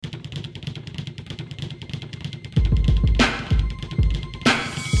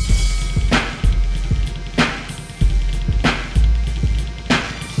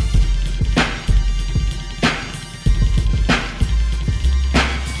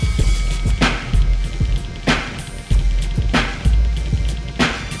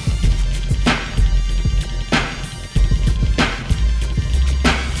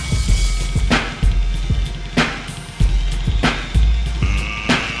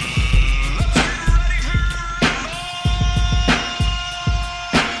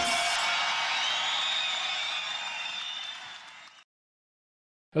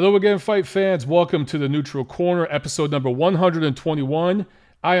Hello again, fight fans. Welcome to the Neutral Corner, episode number 121.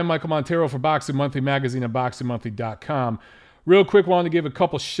 I am Michael Montero for Boxing Monthly Magazine at BoxingMonthly.com. Real quick, wanted to give a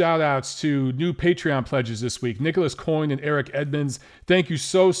couple shout outs to new Patreon pledges this week. Nicholas Coyne and Eric Edmonds, thank you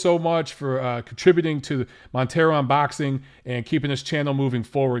so much for contributing to Montero on Boxing and keeping this channel moving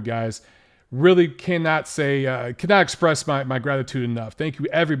forward, guys. Really cannot express my gratitude enough. Thank you,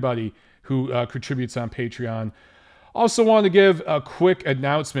 everybody who contributes on Patreon. Also wanted to give a quick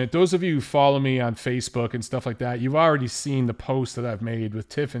announcement. Those of you who follow me on Facebook and stuff like that, you've already seen the post that I've made with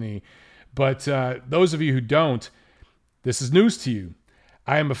Tiffany. But those of you who don't, this is news to you.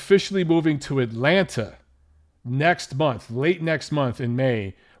 I am officially moving to Atlanta next month, late next month in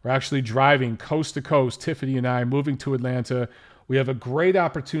May. We're actually driving coast to coast, Tiffany and I, moving to Atlanta. We have a great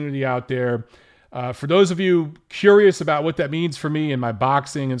opportunity out there. For those of you curious about what that means for me and my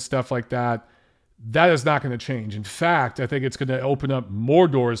boxing and stuff like that, that is not going to change. In fact, I think it's going to open up more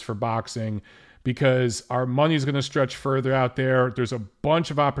doors for boxing because our money is going to stretch further out there. There's a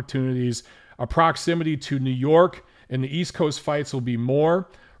bunch of opportunities. Our proximity to New York and the East Coast fights will be more.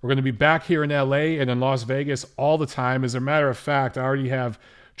 We're going to be back here in LA and in Las Vegas all the time. As a matter of fact, I already have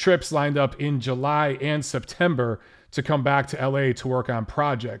trips lined up in July and September to come back to LA to work on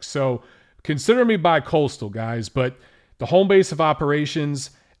projects. So consider me bi-coastal, guys, but the home base of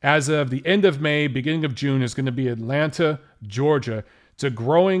operations as of the end of May, beginning of June, is going to be Atlanta, Georgia. It's a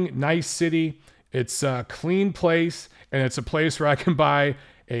growing, nice city. It's a clean place, and it's a place where I can buy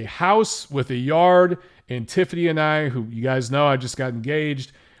a house with a yard. And Tiffany and I, who you guys know, I just got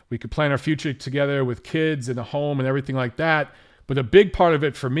engaged. We could plan our future together with kids and a home and everything like that. But a big part of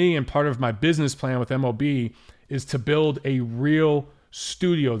it for me and part of my business plan with MOB is to build a real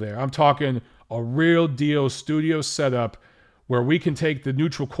studio there. I'm talking a real deal studio setup where we can take the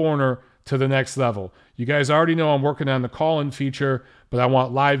Neutral Corner to the next level. You guys already know I'm working on the call-in feature, but I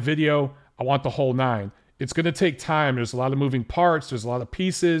want live video. I want the whole nine. It's going to take time. There's a lot of moving parts. There's a lot of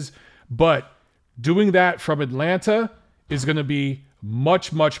pieces. But doing that from Atlanta is going to be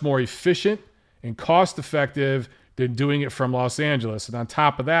much more efficient and cost-effective than doing it from Los Angeles. And on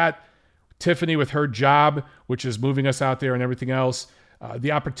top of that, Tiffany with her job, which is moving us out there and everything else,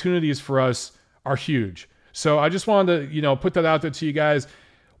 the opportunities for us are huge. So I just wanted to, put that out there to you guys.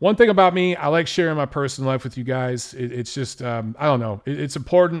 One thing about me, I like sharing my personal life with you guys. It's just, I don't know. It's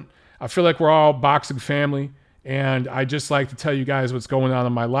important. I feel like we're all boxing family, and I just like to tell you guys what's going on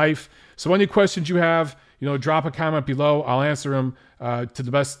in my life. So any questions you have, drop a comment below. I'll answer them to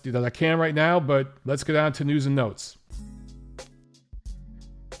the best that I can right now, but let's get on to news and notes.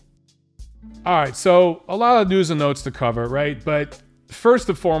 All right, so a lot of news and notes to cover, right? But first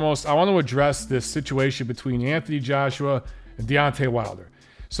and foremost, I want to address this situation between Anthony Joshua and Deontay Wilder.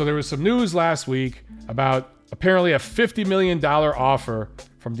 So there was some news last week about apparently a $50 million offer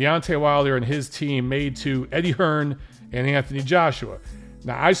from Deontay Wilder and his team made to Eddie Hearn and Anthony Joshua.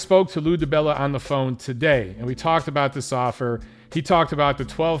 Now, I spoke to Lou DiBella on the phone today, and we talked about this offer. He talked about the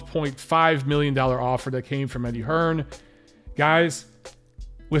 $12.5 million offer that came from Eddie Hearn. Guys,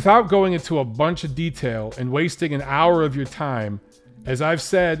 without going into a bunch of detail and wasting an hour of your time, as I've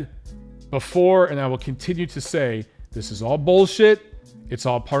said before, and I will continue to say, this is all bullshit. It's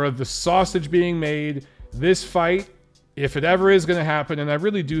all part of the sausage being made. This fight, if it ever is going to happen, and I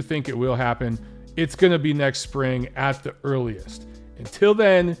really do think it will happen, it's going to be next spring at the earliest. Until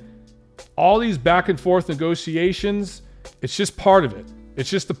then, all these back and forth negotiations, it's just part of it. It's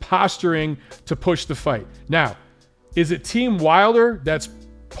just the posturing to push the fight. Now, is it Team Wilder that's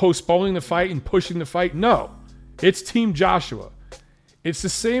postponing the fight and pushing the fight? No, it's Team Joshua. It's the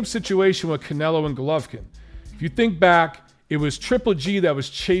same situation with Canelo and Golovkin. If you think back, it was Triple G that was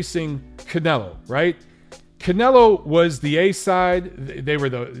chasing Canelo, right? Canelo was the A side. They were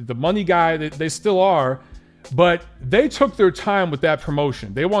the money guy. They still are. But they took their time with that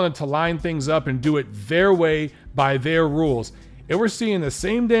promotion. They wanted to line things up and do it their way by their rules. And we're seeing the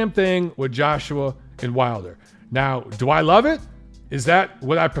same damn thing with Joshua and Wilder. Now, do I love it? Is that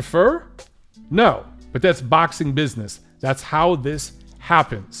what I prefer? No, but that's boxing business. That's how this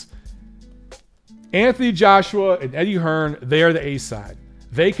happens. Anthony Joshua and Eddie Hearn, they are the A side.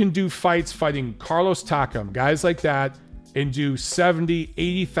 They can do fights fighting Carlos Takam, guys like that, and do 70,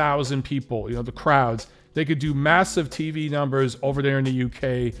 80,000 people, the crowds. They could do massive TV numbers over there in the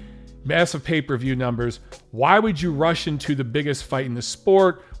UK, massive pay-per-view numbers. Why would you rush into the biggest fight in the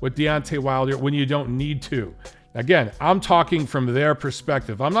sport with Deontay Wilder when you don't need to? Again, I'm talking from their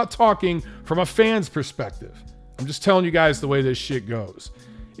perspective. I'm not talking from a fan's perspective. I'm just telling you guys the way this shit goes.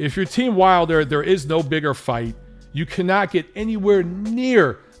 If you're Team Wilder, there is no bigger fight. You cannot get anywhere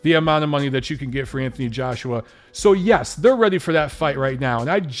near the amount of money that you can get for Anthony Joshua. So yes, they're ready for that fight right now. And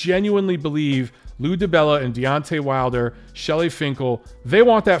I genuinely believe Lou DiBella and Deontay Wilder, Shelly Finkel, they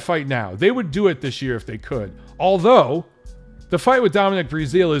want that fight now. They would do it this year if they could. Although, the fight with Dominic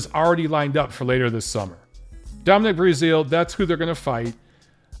Breazeale is already lined up for later this summer. Dominic Breazeale, that's who they're going to fight.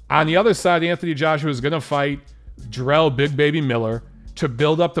 On the other side, Anthony Joshua is going to fight Jarrell Big Baby Miller to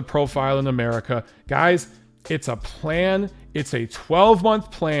build up the profile in America. Guys, it's a plan. It's a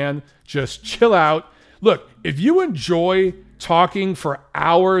 12-month plan. Just chill out. Look, if you enjoy talking for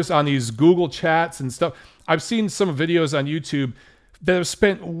hours on these Google chats and stuff, I've seen some videos on YouTube that have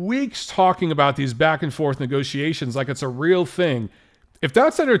spent weeks talking about these back and forth negotiations like it's a real thing. If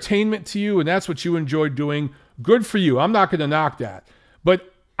that's entertainment to you and that's what you enjoy doing, good for you. I'm not going to knock that.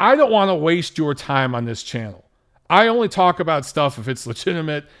 But I don't want to waste your time on this channel. I only talk about stuff if it's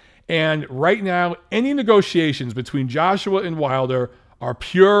legitimate. And right now, any negotiations between Joshua and Wilder are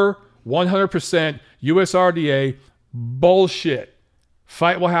pure 100% USRDA bullshit.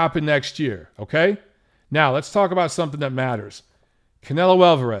 Fight will happen next year, okay? Now, let's talk about something that matters. Canelo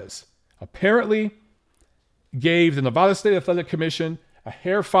Alvarez apparently gave the Nevada State Athletic Commission a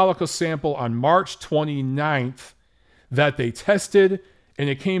hair follicle sample on March 29th that they tested, and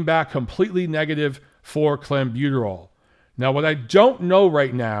it came back completely negative for clenbuterol. Now, what I don't know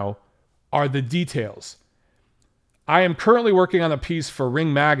right now are the details. I am currently working on a piece for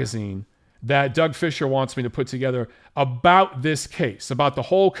Ring Magazine that Doug Fisher wants me to put together about this case, about the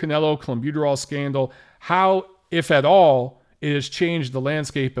whole Canelo clenbuterol scandal, how, if at all, it has changed the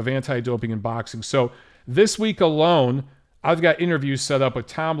landscape of anti-doping in boxing. So this week alone, I've got interviews set up with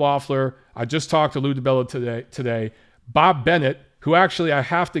Tom Loeffler. I just talked to Lou DiBella today. Bob Bennett, who actually I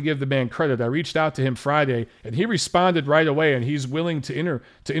have to give the man credit. I reached out to him Friday, and he responded right away, and he's willing to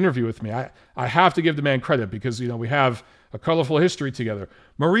interview with me. I have to give the man credit because, we have a colorful history together.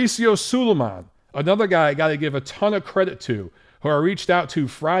 Mauricio Suleiman, another guy I got to give a ton of credit to, who I reached out to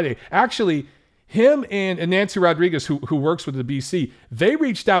Friday. Actually, him and Nancy Rodriguez, who works with the BC, they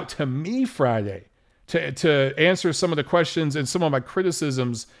reached out to me Friday to answer some of the questions and some of my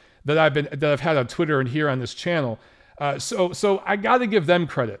criticisms that I've had on Twitter and here on this channel. So I got to give them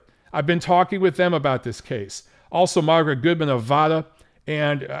credit. I've been talking with them about this case. Also, Margaret Goodman of VADA.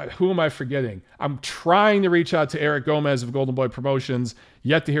 And who am I forgetting? I'm trying to reach out to Eric Gomez of Golden Boy Promotions,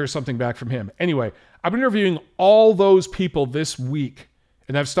 yet to hear something back from him. Anyway, I've been interviewing all those people this week,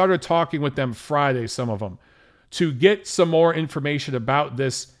 and I've started talking with them Friday, some of them, to get some more information about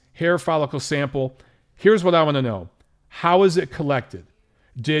this hair follicle sample. Here's what I want to know. How is it collected?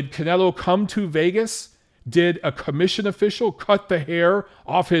 Did Canelo come to Vegas? Did a commission official cut the hair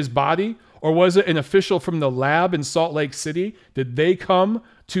off his body? Or was it an official from the lab in Salt Lake City? Did they come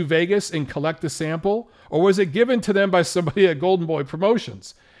to Vegas and collect the sample? Or was it given to them by somebody at Golden Boy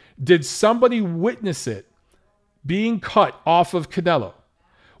Promotions? Did somebody witness it being cut off of Canelo?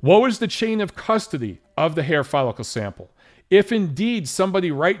 What was the chain of custody of the hair follicle sample? If indeed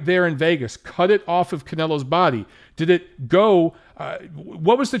somebody right there in Vegas cut it off of Canelo's body, did it go,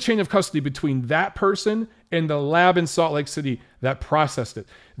 what was the chain of custody between that person and the lab in Salt Lake City that processed it?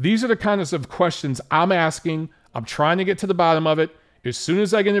 These are the kinds of questions I'm asking. I'm trying to get to the bottom of it. As soon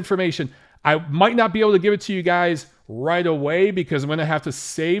as I get information, I might not be able to give it to you guys right away because I'm going to have to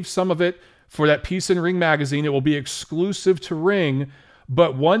save some of it for that piece in Ring Magazine. It will be exclusive to Ring.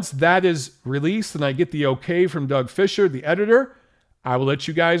 But once that is released and I get the okay from Doug Fisher, the editor, I will let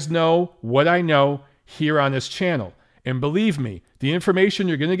you guys know what I know here on this channel. And believe me, the information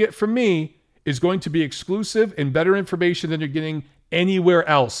you're going to get from me is going to be exclusive and better information than you're getting anywhere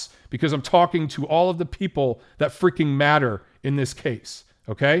else because I'm talking to all of the people that freaking matter in this case.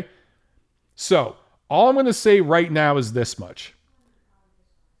 Okay? So, all I'm going to say right now is this much.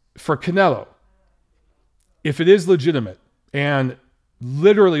 For Canelo, if it is legitimate and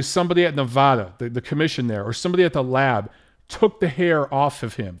literally somebody at Nevada, the commission there, or somebody at the lab took the hair off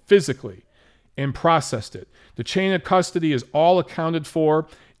of him physically and processed it. The chain of custody is all accounted for.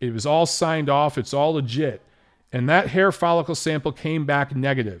 It was all signed off. It's all legit. And that hair follicle sample came back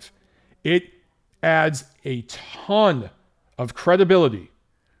negative. It adds a ton of credibility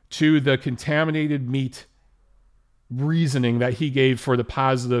to the contaminated meat reasoning that he gave for the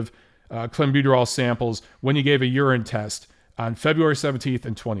positive clenbuterol samples when he gave a urine test on February 17th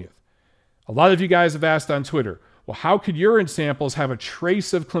and 20th. A lot of you guys have asked on Twitter, well, how could urine samples have a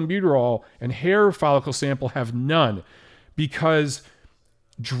trace of clenbuterol and hair follicle sample have none? Because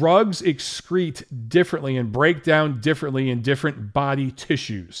drugs excrete differently and break down differently in different body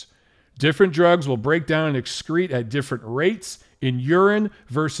tissues. Different drugs will break down and excrete at different rates in urine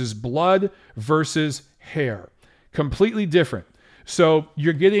versus blood versus hair. Completely different. So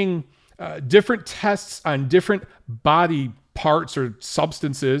you're getting different tests on different body parts or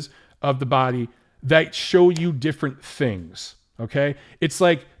substances of the body that show you different things. Okay. It's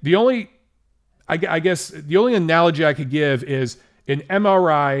like I guess the only analogy I could give is an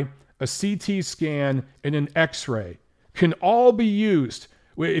MRI, a CT scan, and an X-ray can all be used.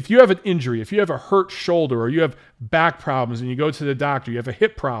 If you have an injury, if you have a hurt shoulder or you have back problems and you go to the doctor, you have a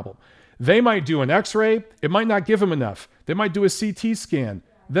hip problem, they might do an X-ray. It might not give them enough. They might do a CT scan.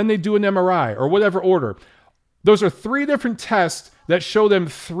 Then they do an MRI or whatever order. Those are 3 different tests that show them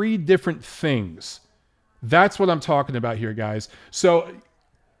 3 different things. That's what I'm talking about here, guys. So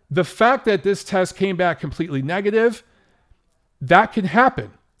the fact that this test came back completely negative, that can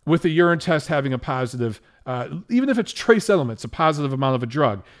happen with a urine test having a positive, even if it's trace elements, a positive amount of a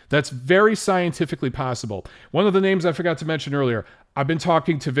drug. That's very scientifically possible. One of the names I forgot to mention earlier, I've been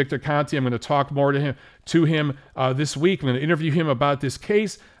talking to Victor Conti. I'm going to talk more to him this week. I'm going to interview him about this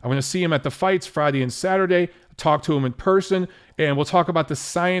case. I'm going to see him at the fights Friday and Saturday, talk to him in person, and we'll talk about the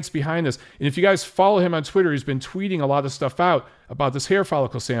science behind this. And if you guys follow him on Twitter, he's been tweeting a lot of stuff out about this hair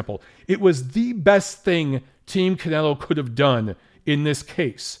follicle sample. It was the best thing Team Canelo could have done in this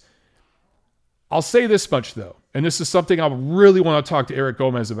case. I'll say this much, though, and this is something I really want to talk to Eric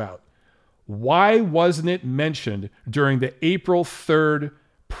Gomez about. Why wasn't it mentioned during the April 3rd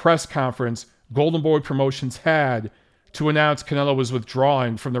press conference Golden Boy Promotions had to announce Canelo was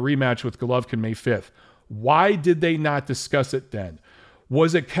withdrawing from the rematch with Golovkin May 5th? Why did they not discuss it then?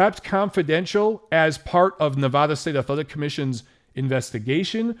 Was it kept confidential as part of Nevada State Athletic Commission's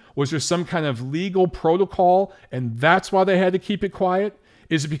investigation? Was there some kind of legal protocol and that's why they had to keep it quiet?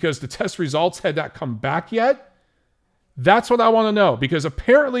 Is it because the test results had not come back yet? That's what I want to know, because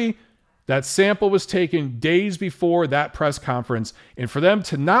apparently that sample was taken days before that press conference, and for them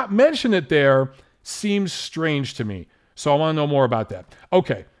to not mention it there seems strange to me. So I want to know more about that.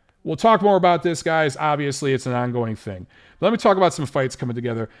 Okay, we'll talk more about this, guys. Obviously, it's an ongoing thing. But let me talk about some fights coming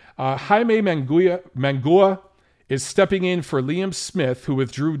together. Jaime Mangua is stepping in for Liam Smith, who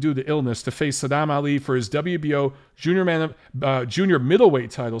withdrew due to illness, to face Saddam Ali for his WBO junior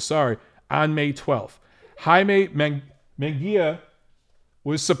middleweight title, on May 12th. Jaime Mangua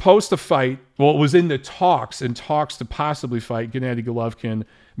was supposed to fight, well, it was in the talks to possibly fight Gennady Golovkin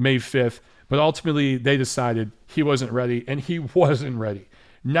May 5th, but ultimately they decided he wasn't ready, and he wasn't ready.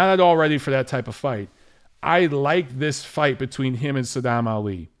 Not at all ready for that type of fight. I like this fight between him and Saddam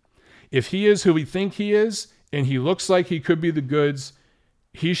Ali. If he is who we think he is, and he looks like he could be the goods,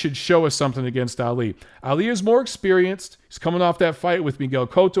 he should show us something against Ali. Ali is more experienced. He's coming off that fight with Miguel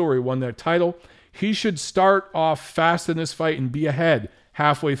Cotto where he won that title. He should start off fast in this fight and be ahead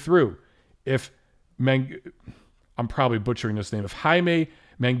halfway through. I'm probably butchering this name. If Jaime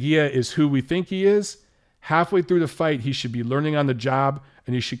Mangua is who we think he is, halfway through the fight, he should be learning on the job,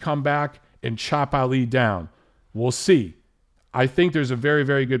 and he should come back and chop Ali down. We'll see. I think there's a very,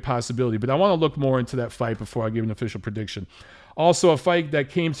 very good possibility, but I want to look more into that fight before I give an official prediction. Also, a fight that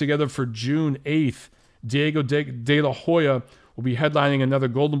came together for June 8th, Diego De La Hoya will be headlining another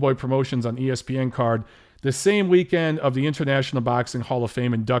Golden Boy Promotions on ESPN card the same weekend of the International Boxing Hall of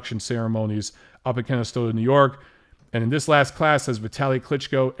Fame induction ceremonies up in Canastota, New York. And in this last class has Vitaly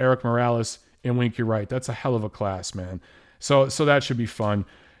Klitschko, Eric Morales, and Winky Wright. That's a hell of a class, man. So that should be fun.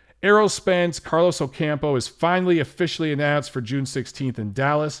 Errol Spence, Carlos Ocampo is finally officially announced for June 16th in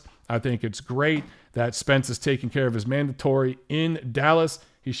Dallas. I think it's great that Spence is taking care of his mandatory in Dallas.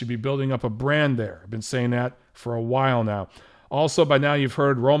 He should be building up a brand there. I've been saying that for a while now. Also, by now you've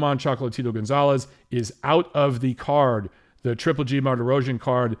heard Roman Chocolatito Gonzalez is out of the card, the Triple G Martirosyan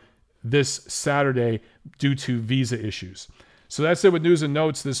card, this Saturday due to visa issues. So that's it with news and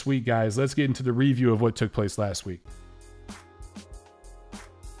notes this week, guys. Let's get into the review of what took place last week.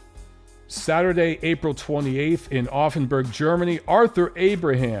 Saturday, April 28th in Offenburg, Germany, Arthur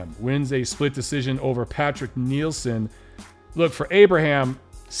Abraham wins a split decision over Patrick Nielsen. Look, for Abraham,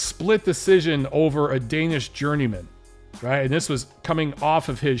 split decision over a Danish journeyman, right? And this was coming off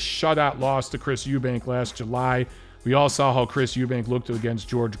of his shutout loss to Chris Eubank last July. We all saw how Chris Eubank looked against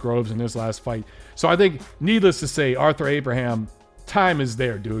George Groves in his last fight. So I think, needless to say, Arthur Abraham, time is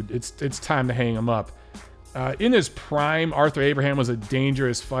there, dude. It's time to hang him up. In his prime, Arthur Abraham was a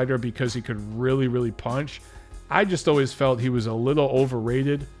dangerous fighter because he could really, really punch. I just always felt he was a little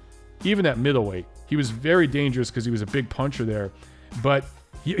overrated, even at middleweight. He was very dangerous because he was a big puncher there. But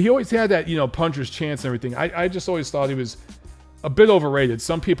he always had that, puncher's chance and everything. I just always thought he was a bit overrated.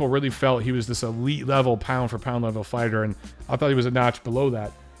 Some people really felt he was this elite level, pound for pound level fighter, and I thought he was a notch below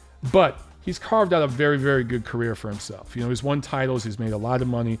that. But he's carved out a very, very good career for himself. You know, he's won titles, he's made a lot of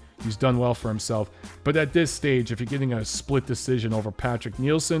money, he's done well for himself. But at this stage, if you're getting a split decision over Patrick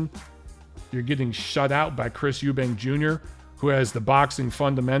Nielsen, you're getting shut out by Chris Eubank Jr., who has the boxing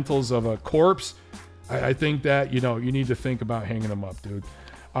fundamentals of a corpse, I think that, you know, you need to think about hanging him up, dude.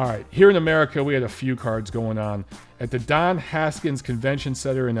 All right, here in America, we had a few cards going on. At the Don Haskins Convention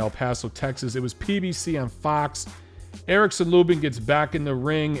Center in El Paso, Texas, it was PBC on Fox. Erickson Lubin gets back in the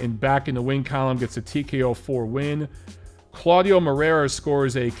ring and back in the win column, gets a TKO 4 win. Claudio Moreira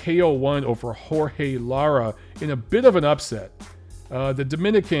scores a KO 1 over Jorge Lara in a bit of an upset. The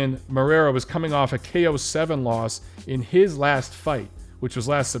Dominican Moreira was coming off a KO 7 loss in his last fight, which was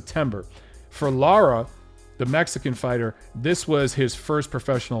last September. For Lara, the Mexican fighter, this was his first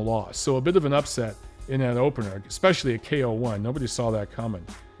professional loss. So a bit of an upset in that opener, especially a KO 1. Nobody saw that coming.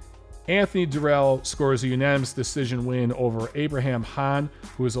 Anthony Durrell scores a unanimous decision win over Abraham Hahn,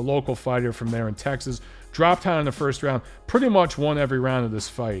 who is a local fighter from there in Texas. Dropped Hahn in the first round, pretty much won every round of this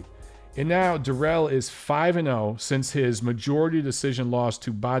fight. And now Durrell is 5-0 since his majority decision loss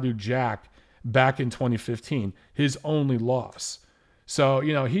to Badu Jack back in 2015, his only loss. So,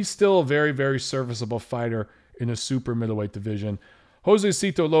 you know, he's still a very, very serviceable fighter in a super middleweight division.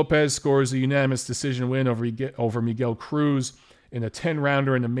 Josecito Lopez scores a unanimous decision win over Miguel Cruz in a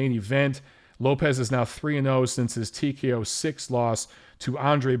 10-rounder in the main event. Lopez is now 3-0 since his TKO 6 loss to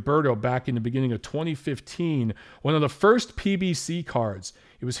Andre Berto back in the beginning of 2015, one of the first PBC cards.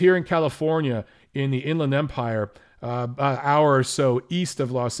 It was here in California in the Inland Empire, about an hour or so east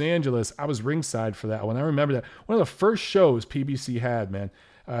of Los Angeles. I was ringside for that one. I remember that. One of the first shows PBC had, man.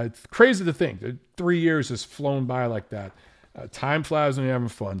 It's crazy to think that 3 years has flown by like that. Time flies when you're having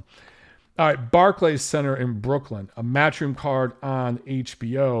fun. All right, Barclays Center in Brooklyn, a matchroom card on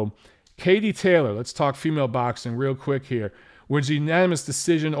HBO. Katie Taylor, let's talk female boxing real quick here, wins a unanimous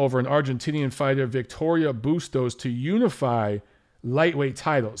decision over an Argentinian fighter, Victoria Bustos, to unify lightweight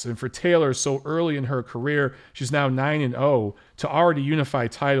titles. And for Taylor, so early in her career, she's now 9-0, to already unify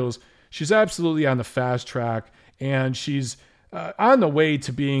titles. She's absolutely on the fast track, and she's on the way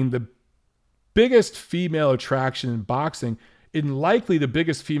to being the biggest female attraction in boxing, and likely the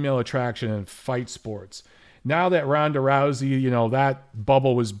biggest female attraction in fight sports. Now that Ronda Rousey, you know, that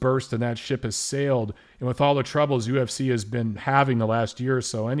bubble was burst and that ship has sailed, and with all the troubles UFC has been having the last year or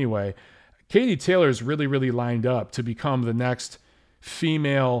so anyway, Katie Taylor is really, really lined up to become the next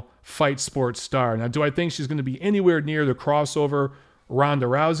female fight sports star. Now, do I think she's going to be anywhere near the crossover Ronda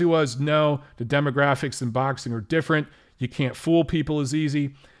Rousey was? No. The demographics in boxing are different. You can't fool people as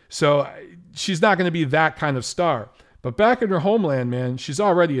easy. So she's not going to be that kind of star. But back in her homeland, man, she's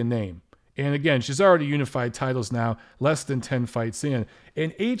already a name. And again, she's already unified titles now, less than 10 fights in.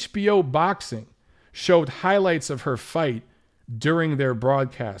 And HBO Boxing showed highlights of her fight during their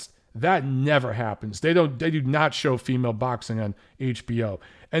broadcast. That never happens. They do not show female boxing on HBO.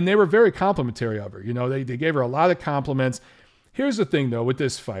 And they were very complimentary of her. You know, they gave her a lot of compliments. Here's the thing, though, with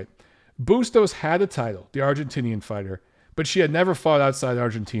this fight. Bustos had a title, the Argentinian fighter, but she had never fought outside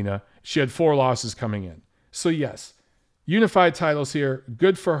Argentina. She had 4 losses coming in. So, yes, unified titles here,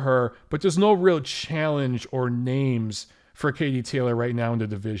 good for her, but there's no real challenge or names for Katie Taylor right now in the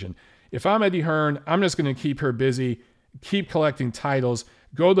division. If I'm Eddie Hearn, I'm just going to keep her busy, keep collecting titles,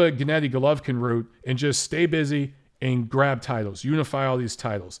 go the Gennady Golovkin route, and just stay busy and grab titles, unify all these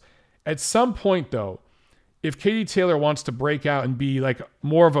titles. At some point, though, if Katie Taylor wants to break out and be like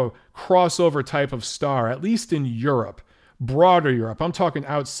more of a crossover type of star, at least in Europe, broader Europe, I'm talking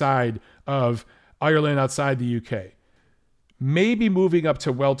outside of Ireland, outside the UK, maybe moving up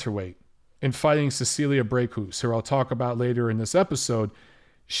to welterweight and fighting Cecilia Brækhus, who I'll talk about later in this episode.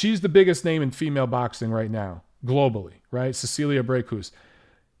 She's the biggest name in female boxing right now, globally, right? Cecilia Brækhus.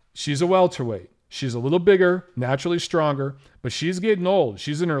 She's a welterweight. She's a little bigger, naturally stronger, but she's getting old.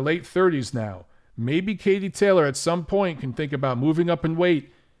 She's in her late 30s now. Maybe Katie Taylor at some point can think about moving up in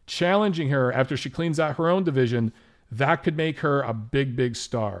weight, challenging her after she cleans out her own division. That could make her a big, big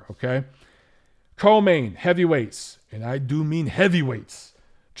star, okay? Co-main, heavyweights, and I do mean heavyweights.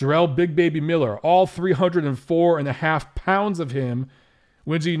 Jarrell Big Baby Miller, all 304.5 pounds of him,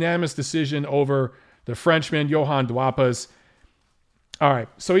 wins a unanimous decision over the Frenchman Johann Duhaupas. All right,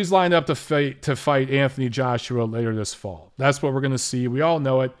 so he's lined up to fight Anthony Joshua later this fall. That's what we're going to see. We all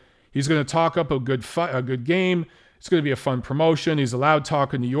know it. He's going to talk up a good game. It's going to be a fun promotion. He's a loud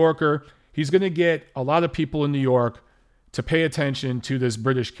talker New Yorker. He's going to get a lot of people in New York to pay attention to this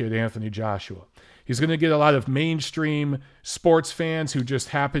British kid, Anthony Joshua. He's going to get a lot of mainstream sports fans who just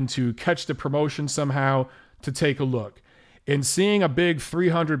happen to catch the promotion somehow to take a look. And seeing a big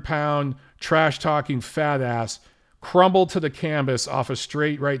 300-pound trash-talking fat ass crumble to the canvas off a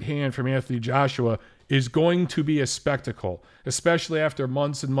straight right hand from Anthony Joshua is going to be a spectacle, especially after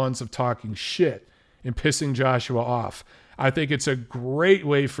months and months of talking shit and pissing Joshua off. I think it's a great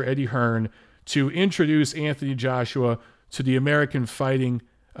way for Eddie Hearn to introduce Anthony Joshua to the American fight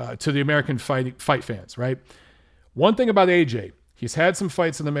fans, right? One thing about AJ, he's had some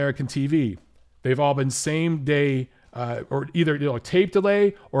fights on American TV. They've all been same day, or either tape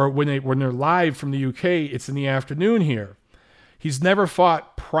delay, or when they're live from the UK, it's in the afternoon here. He's never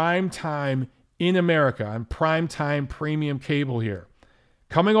fought prime time in America on prime time premium cable here.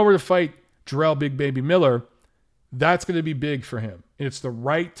 Coming over to fight Jarrell Big Baby Miller, that's going to be big for him. It's the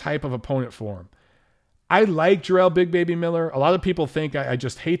right type of opponent for him. I like Jarrell Big Baby Miller. A lot of people think I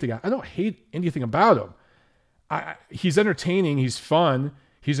just hate the guy. I don't hate anything about him. He's entertaining. He's fun.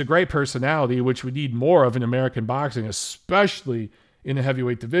 He's a great personality, which we need more of in American boxing, especially in the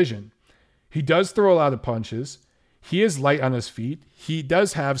heavyweight division. He does throw a lot of punches. He is light on his feet. He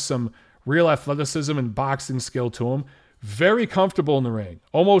does have some real athleticism and boxing skill to him. Very comfortable in the ring.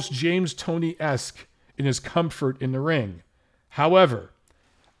 Almost James Toney-esque in his comfort in the ring. However,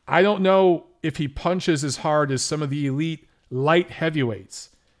 I don't know if he punches as hard as some of the elite light heavyweights.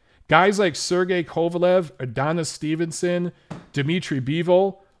 Guys like Sergey Kovalev, Adonis Stevenson, Dmitry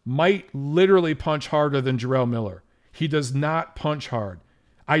Bivol might literally punch harder than Jarrell Miller. He does not punch hard.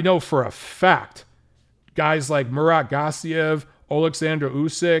 I know for a fact guys like Murat Gassiev, Alexander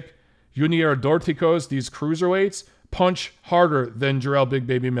Usyk, Junior Dorticos, these cruiserweights, punch harder than Jarrell Big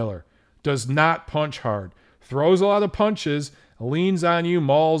Baby Miller. Does not punch hard. Throws a lot of punches, leans on you,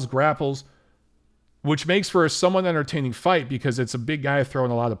 mauls, grapples, which makes for a somewhat entertaining fight because it's a big guy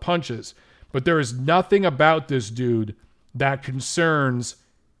throwing a lot of punches. But there is nothing about this dude that concerns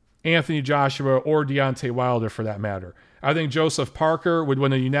Anthony Joshua or Deontay Wilder for that matter. I think Joseph Parker would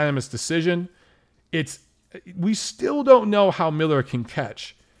win a unanimous decision. We still don't know how Miller can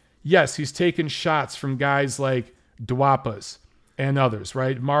catch. Yes, he's taken shots from guys like Duapas and others,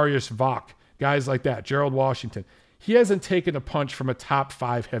 right? Mariusz Vach, guys like that, Gerald Washington. He hasn't taken a punch from a top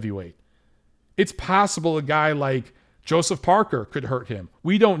 5 heavyweight. It's possible a guy like Joseph Parker could hurt him.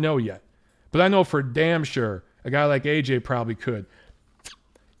 We don't know yet. But I know for damn sure a guy like AJ probably could.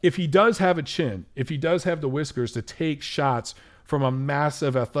 If he does have a chin, if he does have the whiskers to take shots from a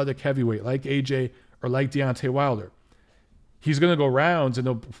massive athletic heavyweight like AJ or like Deontay Wilder, he's going to go rounds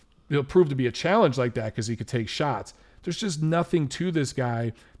and he'll prove to be a challenge like that because he could take shots. There's just nothing to this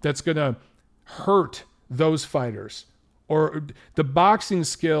guy that's going to hurt those fighters. Or the boxing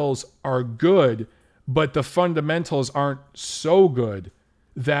skills are good, but the fundamentals aren't so good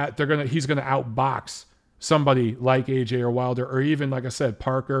that he's going to outbox somebody like AJ or Wilder, or even, like I said,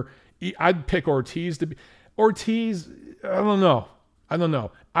 Parker. I'd pick Ortiz to be. Ortiz, I don't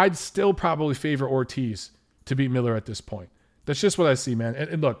know. I'd still probably favor Ortiz to beat Miller at this point. That's just what I see, man.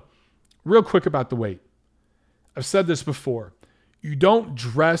 And look, real quick about the weight. I've said this before. You don't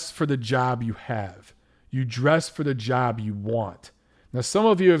dress for the job you have. You dress for the job you want. Now, some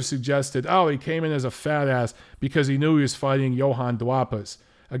of you have suggested, he came in as a fat ass because he knew he was fighting Johan Duapas,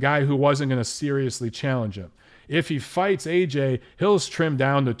 a guy who wasn't going to seriously challenge him. If he fights AJ, he'll trim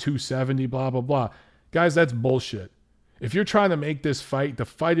down to 270, blah, blah, blah. Guys, that's bullshit. If you're trying to make this fight the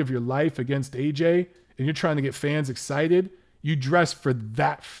fight of your life against AJ, and you're trying to get fans excited, you dress for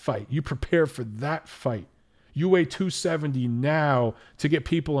that fight. You prepare for that fight. You weigh 270 now to get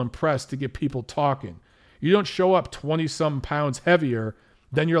people impressed, to get people talking. You don't show up 20-some pounds heavier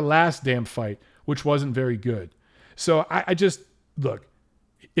than your last damn fight, which wasn't very good. So I just, look,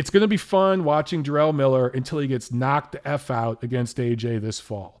 it's going to be fun watching Jarrell Miller until he gets knocked the F out against AJ this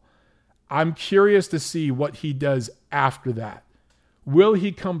fall. I'm curious to see what he does after that. Will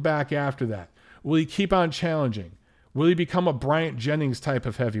he come back after that? Will he keep on challenging? Will he become a Bryant Jennings type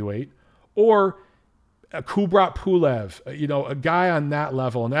of heavyweight? Or a Kubrat Pulev, a guy on that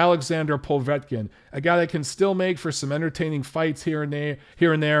level, an Alexander Povetkin, a guy that can still make for some entertaining fights here and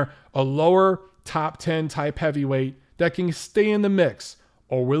there, a lower top 10 type heavyweight that can stay in the mix,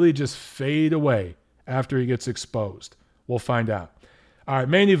 or will he just fade away after he gets exposed? We'll find out. All right,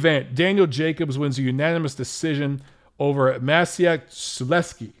 main event. Daniel Jacobs wins a unanimous decision over Maciej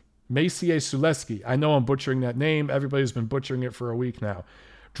Sulecki. I know I'm butchering that name. Everybody's been butchering it for a week now.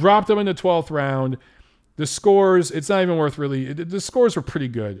 Dropped him in the 12th round. The scores, it's not even worth really, the scores were pretty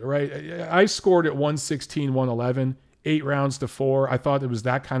good, right? I scored at 116-111, 8 rounds to 4. I thought it was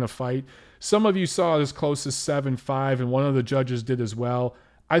that kind of fight. Some of you saw it as close as 7-5, and one of the judges did as well.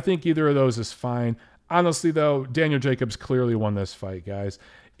 I think either of those is fine. Honestly, though, Daniel Jacobs clearly won this fight, guys.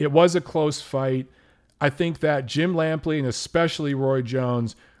 It was a close fight. I think that Jim Lampley and especially Roy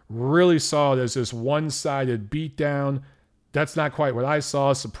Jones really saw it as this one-sided beatdown. That's not quite what I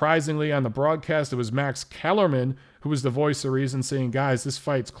saw. Surprisingly, on the broadcast, it was Max Kellerman who was the voice of reason, saying, guys, this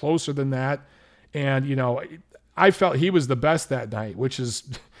fight's closer than that. And, I felt he was the best that night, which has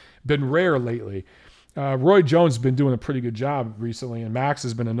been rare lately. Roy Jones has been doing a pretty good job recently, and Max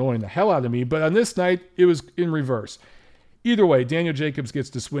has been annoying the hell out of me. But on this night, it was in reverse. Either way, Daniel Jacobs gets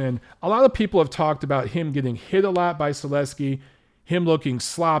this win. A lot of people have talked about him getting hit a lot by Selesky, him looking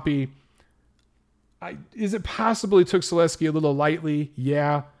sloppy. Is it possible he took Selesky a little lightly?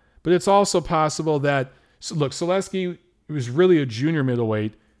 Yeah. But it's also possible that, look, Selesky was really a junior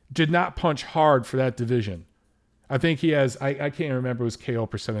middleweight, did not punch hard for that division. I think he has, I can't remember his KO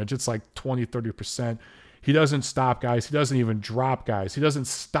percentage. It's like 20, 30%. He doesn't stop guys. He doesn't even drop guys. He doesn't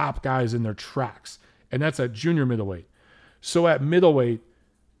stop guys in their tracks. And that's at junior middleweight. So at middleweight,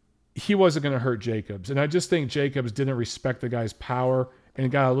 he wasn't going to hurt Jacobs. And I just think Jacobs didn't respect the guy's power and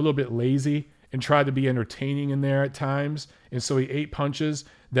got a little bit lazy and tried to be entertaining in there at times. And so he ate punches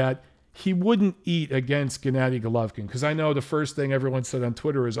that he wouldn't eat against Gennady Golovkin. Because I know the first thing everyone said on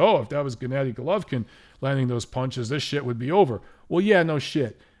Twitter is, oh, if that was Gennady Golovkin landing those punches, this shit would be over. Well, yeah, no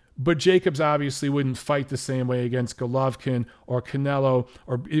shit. But Jacobs obviously wouldn't fight the same way against Golovkin or Canelo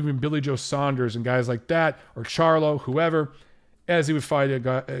or even Billy Joe Saunders and guys like that, or Charlo, whoever, as he would fight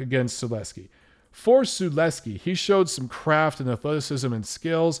against Selesky. For Selesky, he showed some craft and athleticism and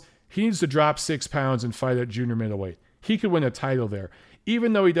skills. He needs to drop 6 pounds and fight at junior middleweight. He could win a title there.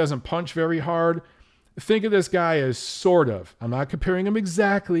 Even though he doesn't punch very hard, think of this guy as sort of, I'm not comparing him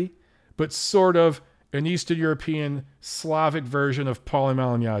exactly, but sort of an Eastern European Slavic version of Paulie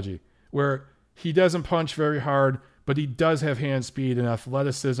Malignaggi, where he doesn't punch very hard, but he does have hand speed and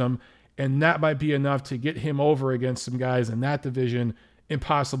athleticism, and that might be enough to get him over against some guys in that division and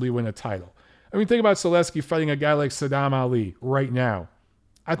possibly win a title. I mean, think about Selesky fighting a guy like Saddam Ali right now.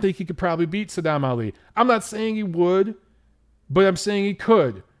 I think he could probably beat Saddam Ali. I'm not saying he would, but I'm saying he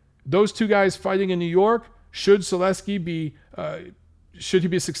could. Those two guys fighting in New York, should Selesky be... should he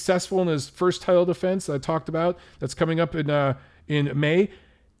be successful in his first title defense that I talked about that's coming up in May?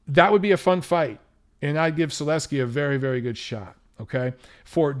 That would be a fun fight. And I'd give Selesky a very, very good shot. Okay.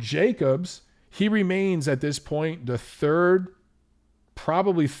 For Jacobs, he remains at this point the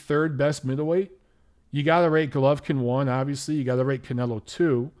probably third best middleweight. You got to rate Golovkin 1, obviously. You got to rate Canelo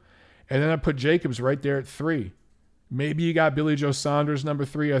 2. And then I put Jacobs right there at 3. Maybe you got Billy Joe Saunders, number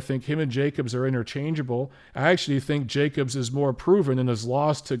 3. I think him and Jacobs are interchangeable. I actually think Jacobs is more proven in his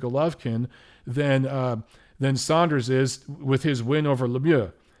loss to Golovkin than Saunders is with his win over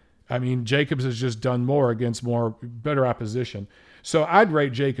Lemieux. I mean, Jacobs has just done more against better opposition. So I'd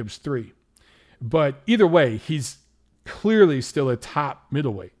rate Jacobs 3. But either way, he's clearly still a top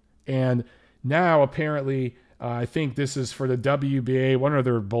middleweight. And now apparently... I think this is for the WBA, one of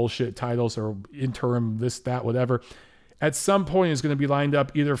their bullshit titles or interim, this, that, whatever. At some point, is going to be lined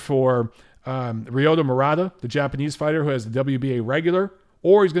up either for Ryota Murata, the Japanese fighter who has the WBA regular,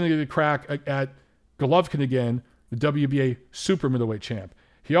 or he's going to get a crack at Golovkin again, the WBA super middleweight champ.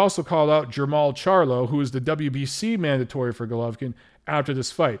 He also called out Jermall Charlo, who is the WBC mandatory for Golovkin, after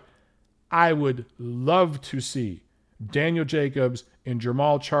this fight. I would love to see Daniel Jacobs and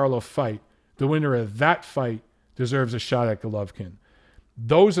Jermall Charlo fight. The winner of that fight deserves a shot at Golovkin.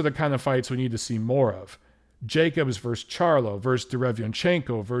 Those are the kind of fights we need to see more of. Jacobs versus Charlo versus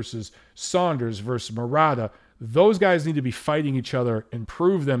Derevyanchenko versus Saunders versus Murata. Those guys need to be fighting each other and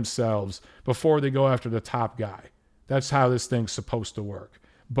prove themselves before they go after the top guy. That's how this thing's supposed to work.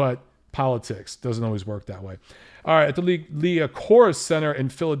 But politics doesn't always work that way. All right, at the Liacouras Center in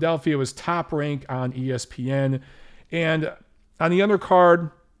Philadelphia was Top Rank on ESPN. And on the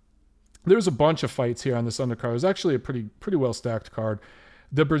undercard, there's a bunch of fights here on this undercard. It was actually a pretty well-stacked card.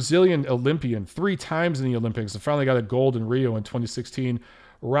 The Brazilian Olympian, 3 times in the Olympics, and finally got a gold in Rio in 2016.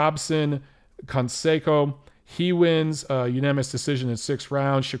 Robson Canseco, he wins a unanimous decision in 6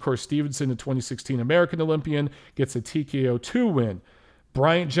 rounds. Shakur Stevenson, the 2016 American Olympian, gets a TKO 2 win.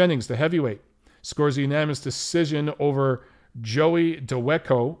 Bryant Jennings, the heavyweight, scores a unanimous decision over Joey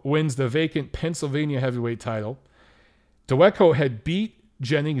Dawejko, wins the vacant Pennsylvania heavyweight title. Dawejko had beat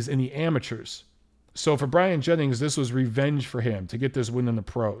Jennings in the amateurs. So for Bryant Jennings, this was revenge for him to get this win in the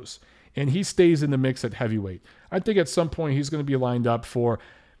pros. And he stays in the mix at heavyweight. I think at some point he's going to be lined up for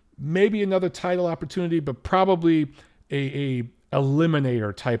maybe another title opportunity, but probably a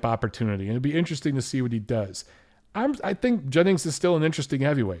eliminator type opportunity. And it'd be interesting to see what he does. I think Jennings is still an interesting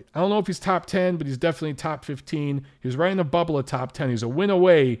heavyweight. I don't know if he's top 10, but he's definitely top 15. He's right in the bubble of top 10. He's a win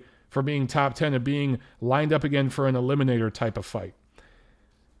away from being top 10 and being lined up again for an eliminator type of fight.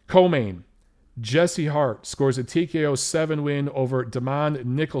 Co-main, Jesse Hart scores a TKO 7 win over Damon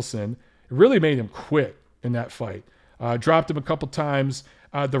Nicholson. It really made him quit in that fight. Dropped him a couple times.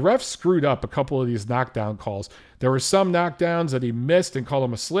 The ref screwed up a couple of these knockdown calls. There were some knockdowns that he missed and called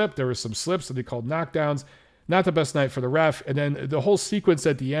them a slip. There were some slips that he called knockdowns. Not the best night for the ref. And then the whole sequence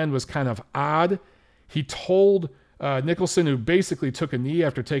at the end was kind of odd. He told Nicholson, who basically took a knee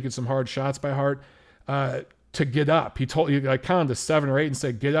after taking some hard shots by Hart, to get up. He counted to 7 or 8 and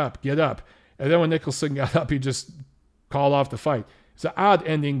said, get up, get up. And then when Nicholson got up, he just called off the fight. It's an odd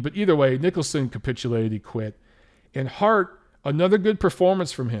ending, but either way, Nicholson capitulated. He quit. And Hart, another good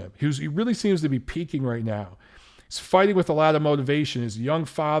performance from him. He really seems to be peaking right now. He's fighting with a lot of motivation. His young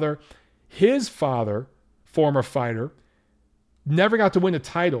father, his father, former fighter, never got to win a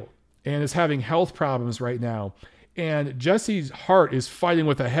title and is having health problems right now. And Jesse's Hart is fighting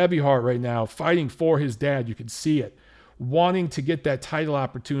with a heavy heart right now, fighting for his dad. You can see it, wanting to get that title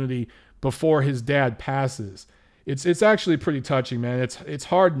opportunity before his dad passes. It's actually pretty touching, man. It's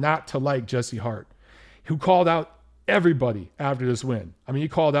hard not to like Jesse Hart, who called out everybody after this win. I mean, he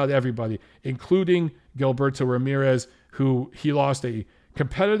called out everybody, including Gilberto Ramirez, who he lost a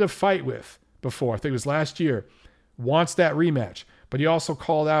competitive fight with before. I think it was last year. Wants that rematch. But he also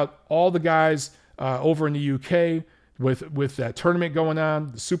called out all the guys over in the UK with that tournament going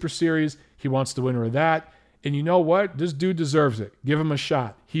on, the Super Series. He wants the winner of that. And you know what? This dude deserves it. Give him a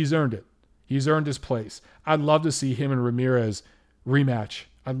shot. He's earned it. He's earned his place. I'd love to see him and Ramirez rematch.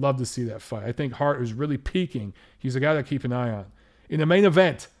 I'd love to see that fight. I think Hart is really peaking. He's a guy to keep an eye on. In the main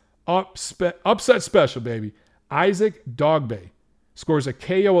event, upset special, baby. Isaac Dogboe scores a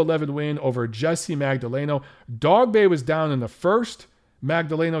KO 11 win over Jesse Magdaleno. Dogboe was down in the first,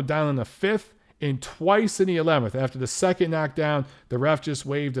 Magdaleno down in the fifth, and twice in the 11th. After the second knockdown, the ref just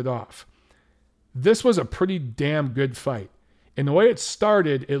waved it off. This was a pretty damn good fight. And the way it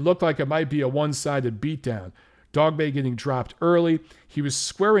started, it looked like it might be a one-sided beatdown. Dogboe getting dropped early. He was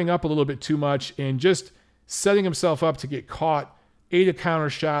squaring up a little bit too much and just setting himself up to get caught. Ate a counter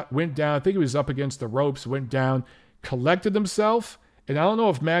shot, went down. I think he was up against the ropes, went down, collected himself. And I don't know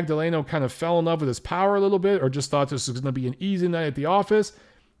if Magdaleno kind of fell in love with his power a little bit or just thought this was going to be an easy night at the office.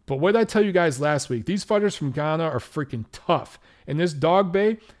 But what did I tell you guys last week? These fighters from Ghana are freaking tough. And this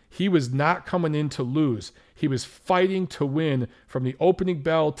Dogboe, he was not coming in to lose. He was fighting to win from the opening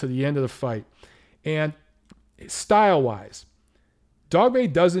bell to the end of the fight. And style-wise,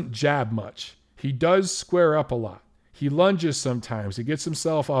 Dogboe doesn't jab much. He does square up a lot. He lunges sometimes. He gets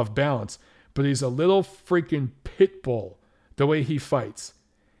himself off balance. But he's a little freaking pit bull the way he fights.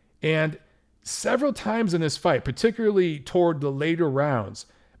 And several times in this fight, particularly toward the later rounds,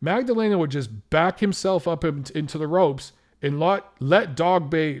 Magdaleno would just back himself up into the ropes and let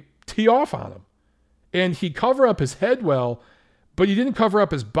Dogboe tee off on him. And he'd cover up his head well, but he didn't cover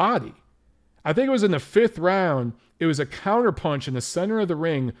up his body. I think it was in the fifth round, it was a counterpunch in the center of the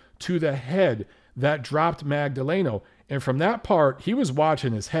ring to the head that dropped Magdaleno. And from that part, he was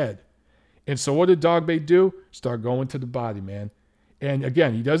watching his head. And so what did Dogboe do? Start going to the body, man. And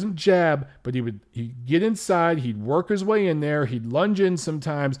again, he doesn't jab, but he'd get inside, he'd work his way in there, he'd lunge in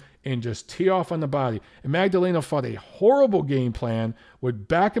sometimes and just tee off on the body. And Magdaleno fought a horrible game plan, would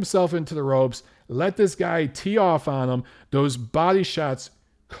back himself into the ropes, let this guy tee off on him. Those body shots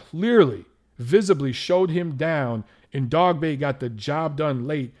clearly, visibly showed him down, and Dogboe got the job done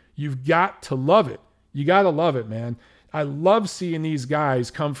late. You've got to love it. You got to love it, man. I love seeing these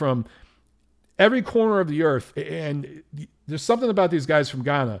guys come from every corner of the earth, and there's something about these guys from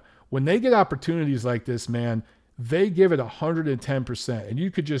Ghana. When they get opportunities like this, man, they give it 110%. And you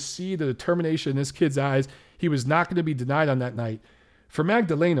could just see the determination in this kid's eyes. He was not going to be denied on that night. For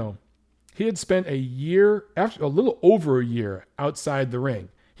Magdaleno, he had spent a little over a year outside the ring.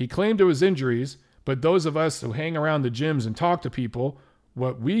 He claimed it was injuries, but those of us who hang around the gyms and talk to people,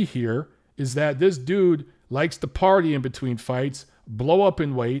 what we hear is that this dude likes to party in between fights, blow up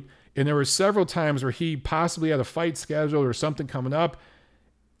in weight, and there were several times where he possibly had a fight scheduled or something coming up,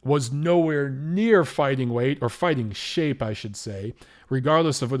 was nowhere near fighting weight, or fighting shape, I should say,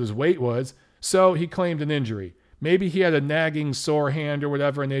 regardless of what his weight was. So he claimed an injury. Maybe he had a nagging sore hand or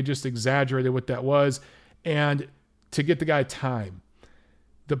whatever, and they just exaggerated what that was, and to get the guy time.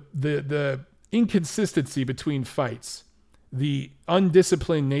 The inconsistency between fights, the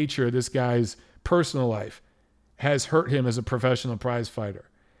undisciplined nature of this guy's personal life has hurt him as a professional prize fighter.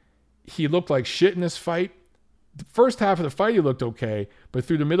 He looked like shit in this fight. The first half of the fight, he looked okay, but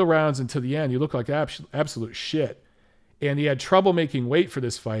through the middle rounds and to the end, he looked like absolute shit. And he had trouble making weight for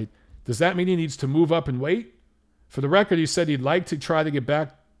this fight. Does that mean he needs to move up in weight? For the record, he said he'd like to try to get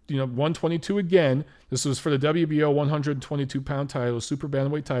back, 122 again. This was for the WBO 122-pound title, super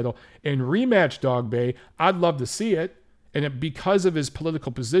bantamweight title, and rematch Dogboe. I'd love to see it. And because of his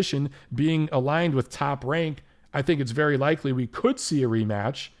political position being aligned with Top Rank, I think it's very likely we could see a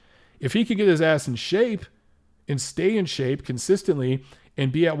rematch. If he could get his ass in shape and stay in shape consistently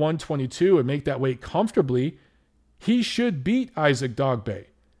and be at 122 and make that weight comfortably, he should beat Isaac Dogboe.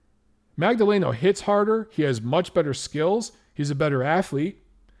 Magdaleno hits harder. He has much better skills. He's a better athlete.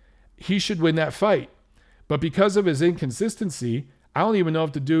 He should win that fight. But because of his inconsistency, I don't even know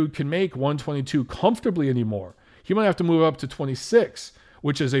if the dude can make 122 comfortably anymore. He might have to move up to 26,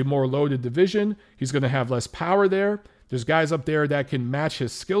 which is a more loaded division. He's going to have less power there. There's guys up there that can match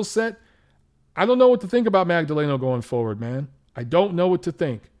his skill set. I don't know what to think about Magdaleno going forward, man. I don't know what to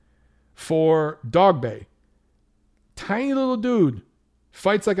think. For Dogboe, tiny little dude,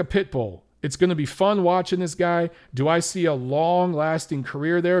 fights like a pit bull. It's going to be fun watching this guy. Do I see a long-lasting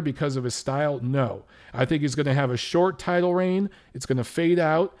career there because of his style? No. I think he's going to have a short title reign. It's going to fade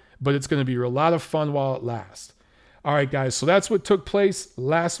out, but it's going to be a lot of fun while it lasts. All right, guys, so that's what took place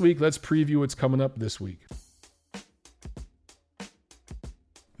last week. Let's preview what's coming up this week.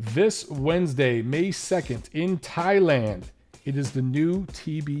 This Wednesday, May 2nd, in Thailand, it is the new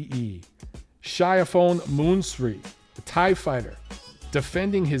TBE. Shiaphone Moonsri, a Thai fighter,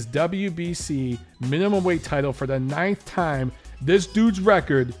 defending his WBC minimum weight title for the 9th time. This dude's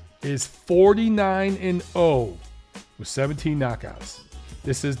record is 49-0 with 17 knockouts.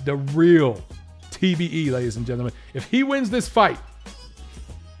 This is the real TBE, ladies and gentlemen. If he wins this fight,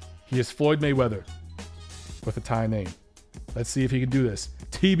 he is Floyd Mayweather with a Thai name. Let's see if he can do this.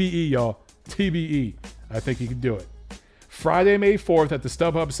 TBE, y'all. TBE. I think he can do it. Friday, May 4th at the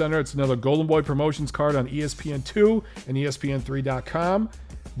StubHub Center. It's another Golden Boy Promotions card on ESPN2 and ESPN3.com.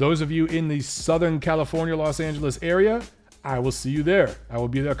 Those of you in the Southern California, Los Angeles area, I will see you there. I will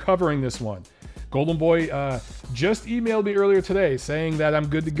be there covering this one. Golden Boy just emailed me earlier today saying that I'm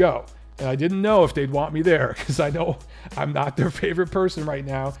good to go. And I didn't know if they'd want me there because I know I'm not their favorite person right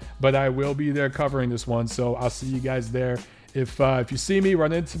now, but I will be there covering this one. So I'll see you guys there. If you see me,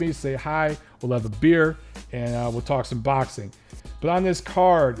 run into me, say hi. We'll have a beer and we'll talk some boxing. But on this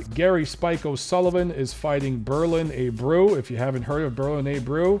card, Gary Spike O'Sullivan is fighting Berlin Abreu. If you haven't heard of Berlin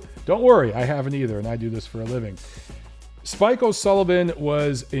Abreu, don't worry, I haven't either, and I do this for a living. Spike O'Sullivan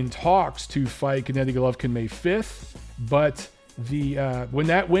was in talks to fight Gennady Golovkin May 5th, but when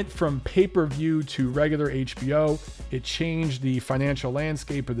that went from pay-per-view to regular HBO, it changed the financial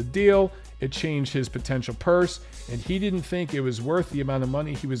landscape of the deal. It changed his potential purse, and he didn't think it was worth the amount of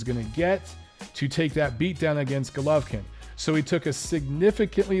money he was going to get to take that beatdown against Golovkin. So he took a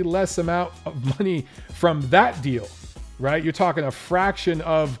significantly less amount of money from that deal, right? You're talking a fraction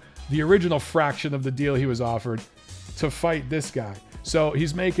of the original fraction of the deal he was offered to fight this guy. So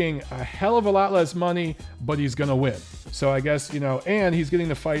he's making a hell of a lot less money, but he's going to win. So I guess, and he's getting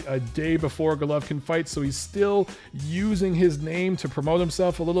to fight a day before Golovkin fights. So he's still using his name to promote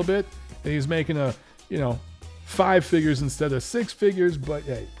himself a little bit. And he's making 5 figures instead of 6 figures, but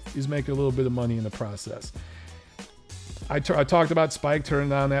hey, he's making a little bit of money in the process. I talked about Spike turning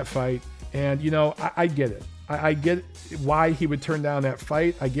down that fight, and I get it. I get why he would turn down that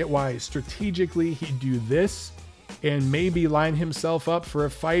fight. I get why strategically he'd do this and maybe line himself up for a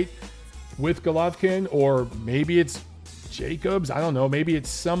fight with Golovkin, or maybe it's Jacobs. I don't know. Maybe it's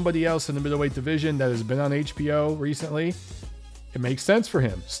somebody else in the middleweight division that has been on HBO recently. It makes sense for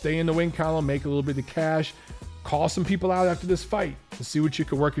him. Stay in the win column, make a little bit of cash, call some people out after this fight to see what you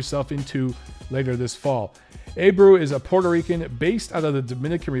can work yourself into later this fall. Abreu is a Puerto Rican based out of the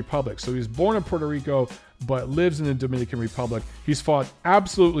Dominican Republic. So he's born in Puerto Rico, but lives in the Dominican Republic. He's fought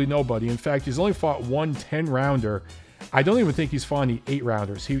absolutely nobody. In fact, he's only fought one 10-rounder. I don't even think he's fought any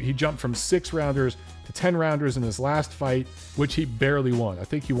 8-rounders. He jumped from 6-rounders to 10-rounders in his last fight, which he barely won. I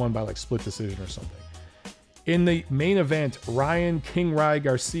think he won by split decision or something. In the main event, Ryan King Rai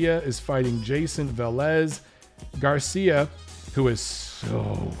Garcia is fighting Jason Velez. Garcia, who is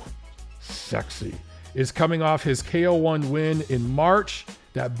so sexy, is coming off his KO1 win in March,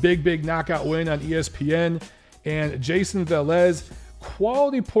 that big knockout win on ESPN. And Jason Velez,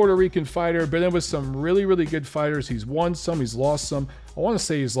 quality Puerto Rican fighter, been in with some really good fighters. He's won some, he's lost some. I want to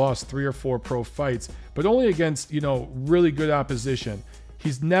say he's lost 3 or 4 pro fights, but only against, really good opposition.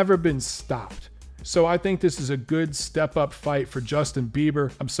 He's never been stopped. So I think this is a good step-up fight for Justin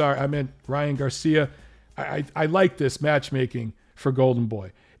Bieber. I'm sorry, I meant Ryan Garcia. I like this matchmaking for Golden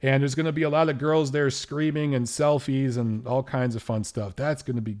Boy. And there's going to be a lot of girls there screaming and selfies and all kinds of fun stuff. That's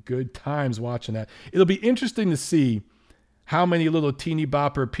going to be good times watching that. It'll be interesting to see how many little teeny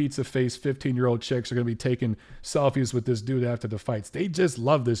bopper pizza face 15-year-old chicks are going to be taking selfies with this dude after the fights. They just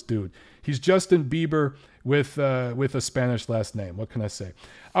love this dude. He's Justin Bieber with a Spanish last name. What can I say?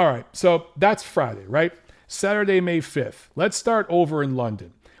 All right, so that's Friday, right? Saturday, May 5th. Let's start over in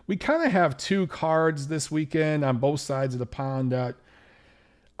London. We kind of have two cards this weekend on both sides of the pond that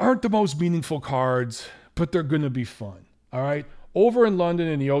aren't the most meaningful cards, but they're going to be fun. All right. Over in London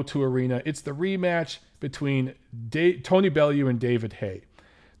in the O2 Arena, it's the rematch between Tony Bellew and David Haye.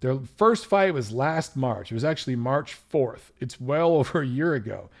 Their first fight was last March. It was actually March 4th. It's well over a year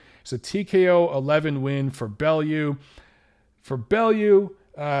ago. It's a TKO 11 win for Bellew. For Bellew,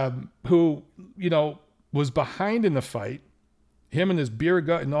 who, was behind in the fight, him and his beer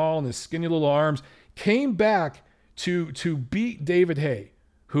gut and all and his skinny little arms, came back to beat David Haye,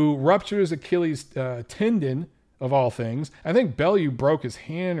 who ruptured his Achilles tendon, of all things. I think Bellew broke his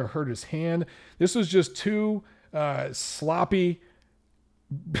hand or hurt his hand. This was just two sloppy,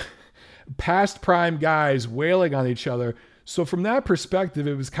 past prime guys wailing on each other. So from that perspective,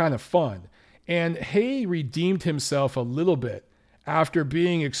 it was kind of fun. And Haye redeemed himself a little bit after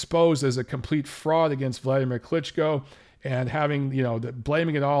being exposed as a complete fraud against Vladimir Klitschko and having,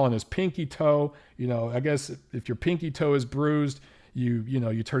 blaming it all on his pinky toe. I guess if your pinky toe is bruised,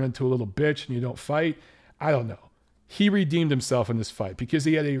 you turn into a little bitch and you don't fight. I don't know. He redeemed himself in this fight because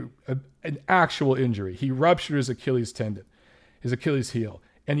he had an actual injury. He ruptured his Achilles tendon, his Achilles heel,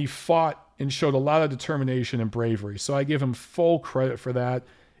 and he fought and showed a lot of determination and bravery. So I give him full credit for that.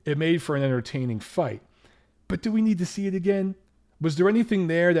 It made for an entertaining fight. But do we need to see it again? Was there anything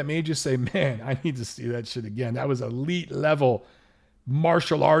there that made you say, man, I need to see that shit again? That was elite level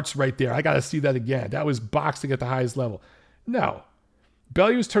martial arts right there. I got to see that again. That was boxing at the highest level. No.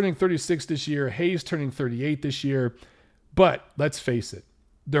 Bellew's turning 36 this year. Haye's turning 38 this year. But let's face it,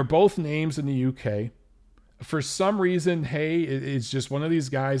 they're both names in the UK. For some reason, Haye is just one of these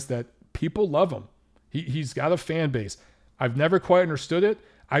guys that people love him. He's got a fan base. I've never quite understood it.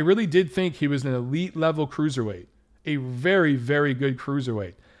 I really did think he was an elite level cruiserweight, a very, very good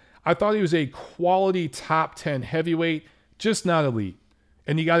cruiserweight. I thought he was a quality top 10 heavyweight, just not elite.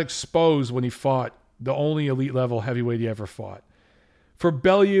 And he got exposed when he fought the only elite level heavyweight he ever fought. For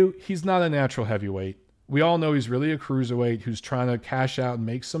Bellew, he's not a natural heavyweight. We all know he's really a cruiserweight who's trying to cash out and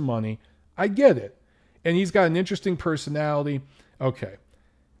make some money. I get it. And he's got an interesting personality. Okay.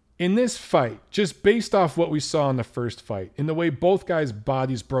 In this fight, just based off what we saw in the first fight, in the way both guys'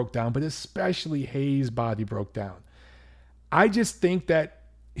 bodies broke down, but especially Haye's body broke down, I just think that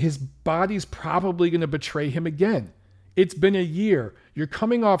his body's probably going to betray him again. It's been a year. You're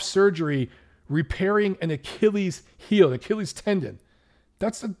coming off surgery, repairing an Achilles heel, an Achilles tendon.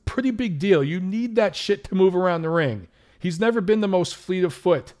 That's a pretty big deal. You need that shit to move around the ring. He's never been the most fleet of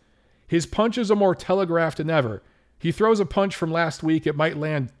foot. His punches are more telegraphed than ever. He throws a punch from last week, it might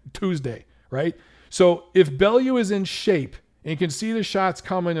land Tuesday, right? So if Bellew is in shape and can see the shots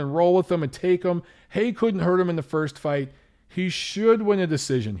coming and roll with them and take them, Haye couldn't hurt him in the first fight. He should win a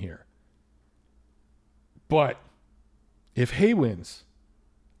decision here. But if Haye wins,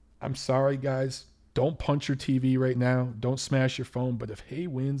 I'm sorry, guys. Don't punch your TV right now. Don't smash your phone. But if Haye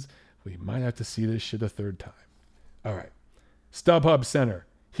wins, we might have to see this shit a third time. All right. StubHub Center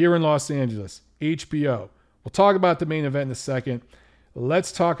here in Los Angeles. HBO. We'll talk about the main event in a second.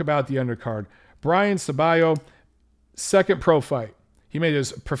 Let's talk about the undercard. Brian Ceballos, second pro fight. He made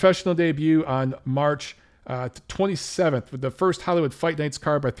his professional debut on March 27th with the first Hollywood Fight Nights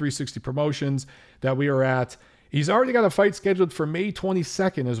card by 360 Promotions that we are at. He's already got a fight scheduled for May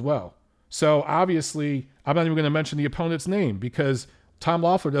 22nd as well. So obviously, I'm not even going to mention the opponent's name because Tom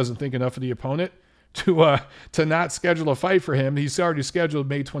Loeffler doesn't think enough of the opponent to not schedule a fight for him. He's already scheduled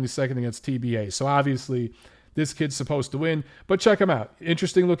May 22nd against TBA. So obviously, this kid's supposed to win. But check him out.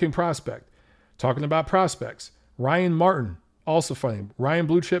 Interesting looking prospect. Talking about prospects. Ryan Martin, also fighting. Ryan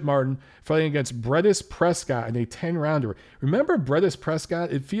Blue Chip Martin fighting against Bredis Prescott in a 10-rounder. Remember Bredis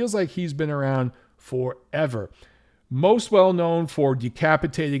Prescott? It feels like he's been around forever. Most well known for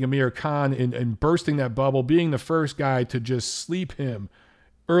decapitating Amir Khan and bursting that bubble, being the first guy to just sleep him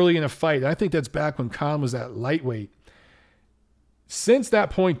early in a fight. I think that's back when Khan was at lightweight. Since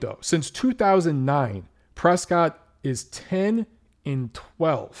that point, though, since 2009, Prescott is 10-12.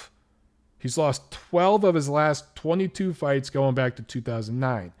 He's lost 12 of his last 22 fights going back to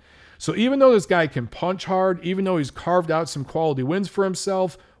 2009. So even though this guy can punch hard, even though he's carved out some quality wins for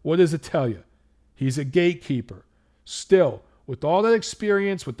himself, what does it tell you? He's a gatekeeper. Still, with all that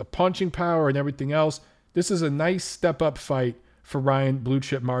experience, with the punching power and everything else, this is a nice step-up fight for Ryan Blue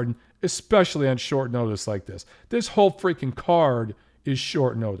Chip Martin, especially on short notice like this. This whole freaking card is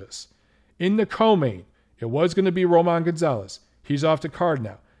short notice. In the co-main, It was going to be Roman Gonzalez. He's off the card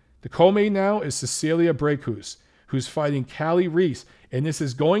now. The co-main now is Cecilia Brækhus, who's fighting Callie Reese, and this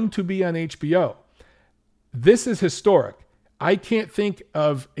is going to be on HBO. This is historic. I can't think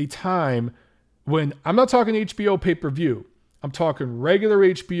of a time when, I'm not talking HBO pay-per-view, I'm talking regular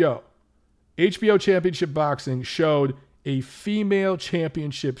HBO. HBO Championship Boxing showed a female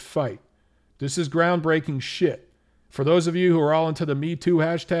championship fight. This is groundbreaking shit. For those of you who are all into the Me Too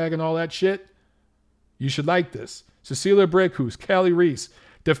hashtag and all that shit, you should like this. Cecilia Brækhus, Callie Reese,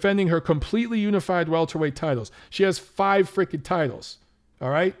 defending her completely unified welterweight titles. She has 5 freaking titles, all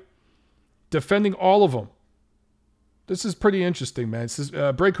right? Defending all of them. This is pretty interesting, man. This is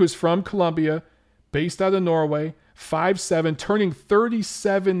Brækhus from Colombia, based out of Norway, 5'7", turning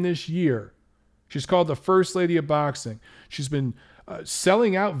 37 this year. She's called the First Lady of Boxing. She's been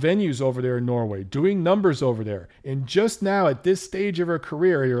selling out venues over there in Norway, doing numbers over there. And just now, at this stage of her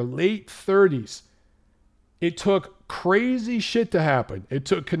career, in her late 30s, it took crazy shit to happen. It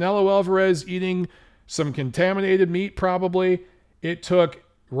took Canelo Alvarez eating some contaminated meat, probably. It took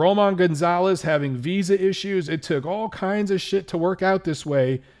Roman Gonzalez having visa issues. It took all kinds of shit to work out this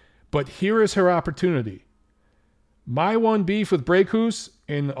way. But here is her opportunity. My one beef with Brækhus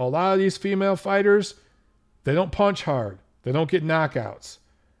and a lot of these female fighters, they don't punch hard. They don't get knockouts.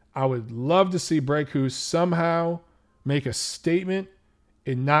 I would love to see Brækhus somehow make a statement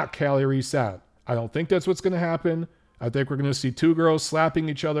and knock Callie Reese out. I don't think that's what's going to happen. I think we're going to see 2 girls slapping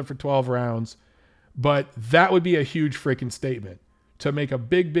each other for 12 rounds. But that would be a huge freaking statement, to make a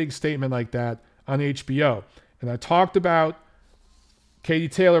big, big statement like that on HBO. And I talked about Katie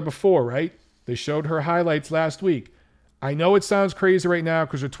Taylor before, right? They showed her highlights last week. I know it sounds crazy right now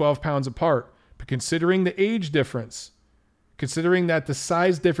because they're 12 pounds apart, but considering the age difference, considering that the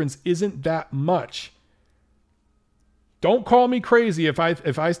size difference isn't that much, don't call me crazy if I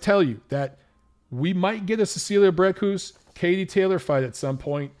tell you that we might get a Cecilia Brækhus, Katie Taylor fight at some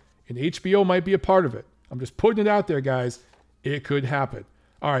point, and HBO might be a part of it. I'm just putting it out there, guys. It could happen.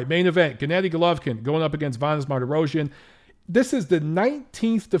 All right, main event. Gennady Golovkin going up against Vanes Martirosyan. This is the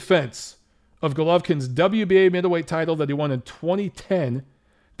 19th defense of Golovkin's WBA middleweight title that he won in 2010,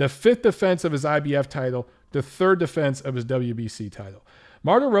 the 5th defense of his IBF title, the 3rd defense of his WBC title.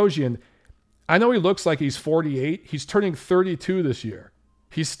 Martirosyan, I know he looks like he's 48. He's turning 32 this year.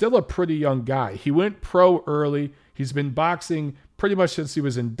 He's still a pretty young guy. He went pro early. He's been boxing pretty much since he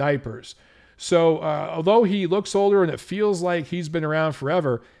was in diapers. So although he looks older and it feels like he's been around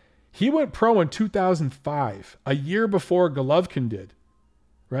forever, he went pro in 2005, a year before Golovkin did,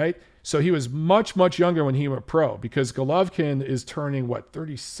 right? So he was much, much younger when he went pro, because Golovkin is turning,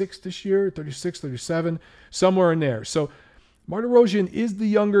 36 this year? 36, 37, somewhere in there. So Martirosyan is the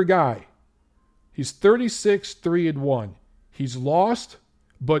younger guy. He's 36, 3-1. He's lost,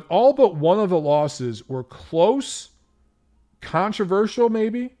 but all but one of the losses were close, controversial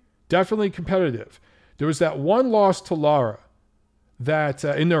maybe, definitely competitive. There was that one loss to Lara that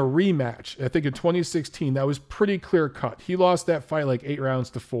in their rematch, I think in 2016, that was pretty clear cut. He lost that fight like 8 rounds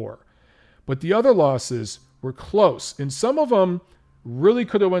to 4. But the other losses were close, and some of them really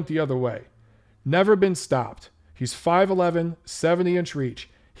could have went the other way. Never been stopped. He's 5'11", 70-inch reach.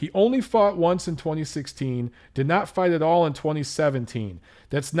 He only fought once in 2016, did not fight at all in 2017.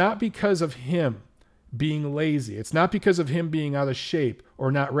 That's not because of him being lazy. It's not because of him being out of shape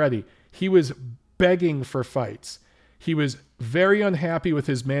or not ready. He was begging for fights. He was very unhappy with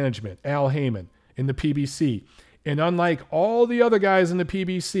his management, Al Heyman, in the PBC. And unlike all the other guys in the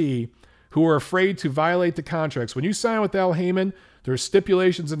PBC who are afraid to violate the contracts, when you sign with Al Heyman, there are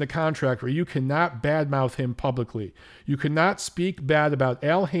stipulations in the contract where you cannot badmouth him publicly. You cannot speak bad about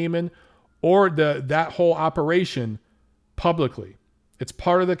Al Heyman or that whole operation publicly. It's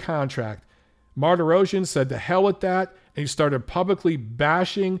part of the contract. Martirosyan said to hell with that, and he started publicly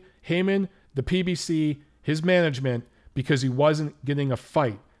bashing Heyman, the PBC, his management, because he wasn't getting a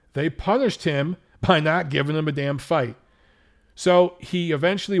fight. They punished him by not giving him a damn fight. So he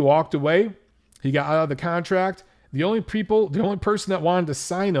eventually walked away. He got out of the contract. The only person that wanted to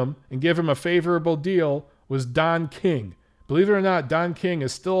sign him and give him a favorable deal was Don King. Believe it or not, Don King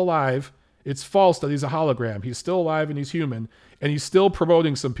is still alive. It's false that he's a hologram. He's still alive and he's human, and he's still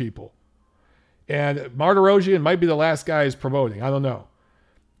promoting some people. And Martirosyan might be the last guy he's promoting. I don't know.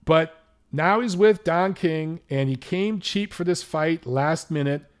 But now he's with Don King, and he came cheap for this fight last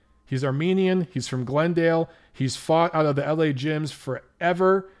minute. He's Armenian. He's from Glendale. He's fought out of the LA gyms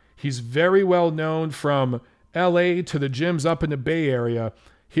forever. He's very well known from LA to the gyms up in the Bay Area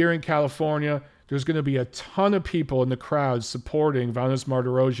here in California there's going to be a ton of people in the crowd supporting Vanes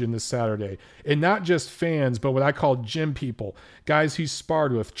Martirosyan this Saturday. And not just fans, but what I call gym people, guys he's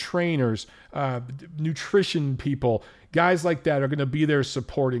sparred with, trainers, nutrition people, guys like that are going to be there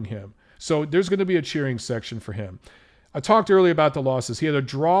supporting him. So there's going to be a cheering section for him. I talked earlier about the losses. He had a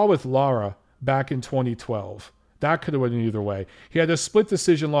draw with Lara back in 2012. That could have went either way. He had a split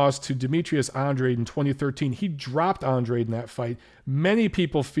decision loss to Demetrius Andrade in 2013. He dropped Andrade in that fight. Many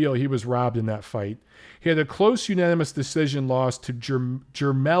people feel he was robbed in that fight. He had a close unanimous decision loss to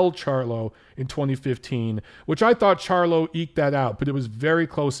Jermell Charlo in 2015, which I thought Charlo eked that out, but it was very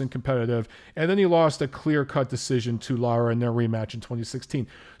close and competitive. And then he lost a clear-cut decision to Lara in their rematch in 2016.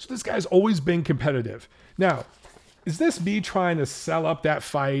 So this guy's always been competitive. Now, is this me trying to sell up that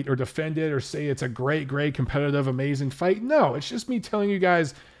fight or defend it or say it's a great, great, competitive, amazing fight? No, it's just me telling you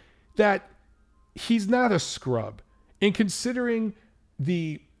guys that he's not a scrub. And considering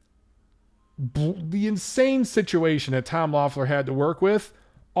the insane situation that Tom Loeffler had to work with,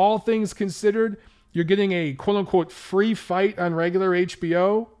 all things considered, you're getting a quote-unquote free fight on regular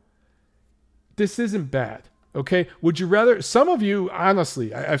HBO. This isn't bad, okay? Would you rather, some of you,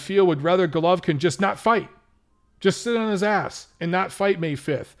 honestly, I feel would rather Golovkin just not fight. Just sit on his ass and not fight May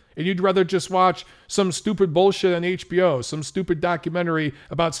 5th. And you'd rather just watch some stupid bullshit on HBO, some stupid documentary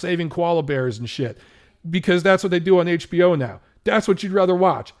about saving koala bears and shit. Because that's what they do on HBO now. That's what you'd rather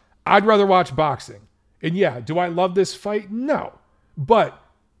watch. I'd rather watch boxing. And yeah, do I love this fight? No. But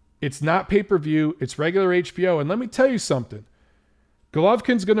it's not pay-per-view. It's regular HBO. And let me tell you something.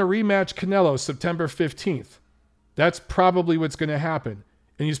 Golovkin's going to rematch Canelo September 15th. That's probably what's going to happen.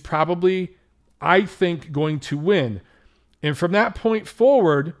 And he's probably, I think, going to win. And from that point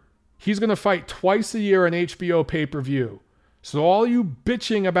forward, he's going to fight twice a year on HBO pay-per-view. So all you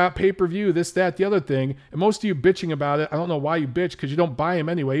bitching about pay-per-view, this, that, the other thing, and most of you bitching about it, I don't know why you bitch, because you don't buy him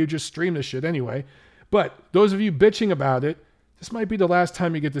anyway. You just stream the shit anyway. But those of you bitching about it, this might be the last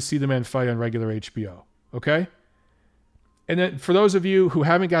time you get to see the man fight on regular HBO. Okay? And then for those of you who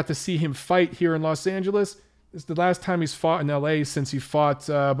haven't got to see him fight here in Los Angeles, this is the last time he's fought in LA since he fought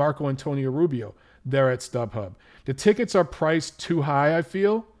Marco Antonio Rubio there at StubHub. The tickets are priced too high, I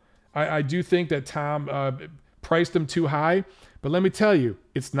feel. I do think that Tom priced them too high. But let me tell you,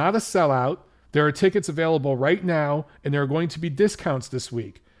 it's not a sellout. There are tickets available right now, and there are going to be discounts this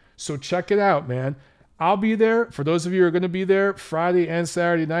week. So check it out, man. I'll be there. For those of you who are going to be there Friday and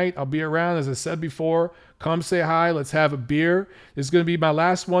Saturday night, I'll be around, as I said before. Come say hi. Let's have a beer. This is going to be my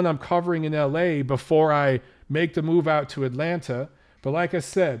last one I'm covering in LA before I make the move out to Atlanta. But like I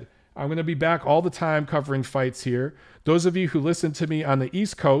said, I'm going to be back all the time covering fights here. Those of you who listen to me on the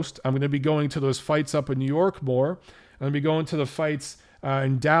East Coast, I'm going to be going to those fights up in New York more. I'm going to be going to the fights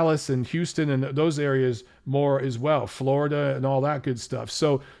in Dallas and Houston and those areas more as well, Florida and all that good stuff.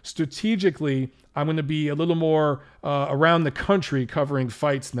 So strategically, I'm going to be a little more around the country covering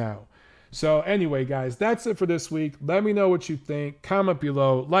fights now. So anyway, guys, that's it for this week. Let me know what you think. Comment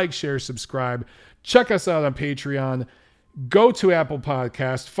below, like, share, subscribe. Check us out on Patreon. Go to Apple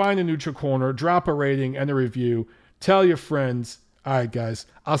Podcasts, find a Neutral Corner, drop a rating and a review. Tell your friends. All right, guys,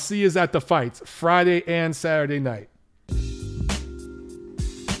 I'll see you at the fights Friday and Saturday night.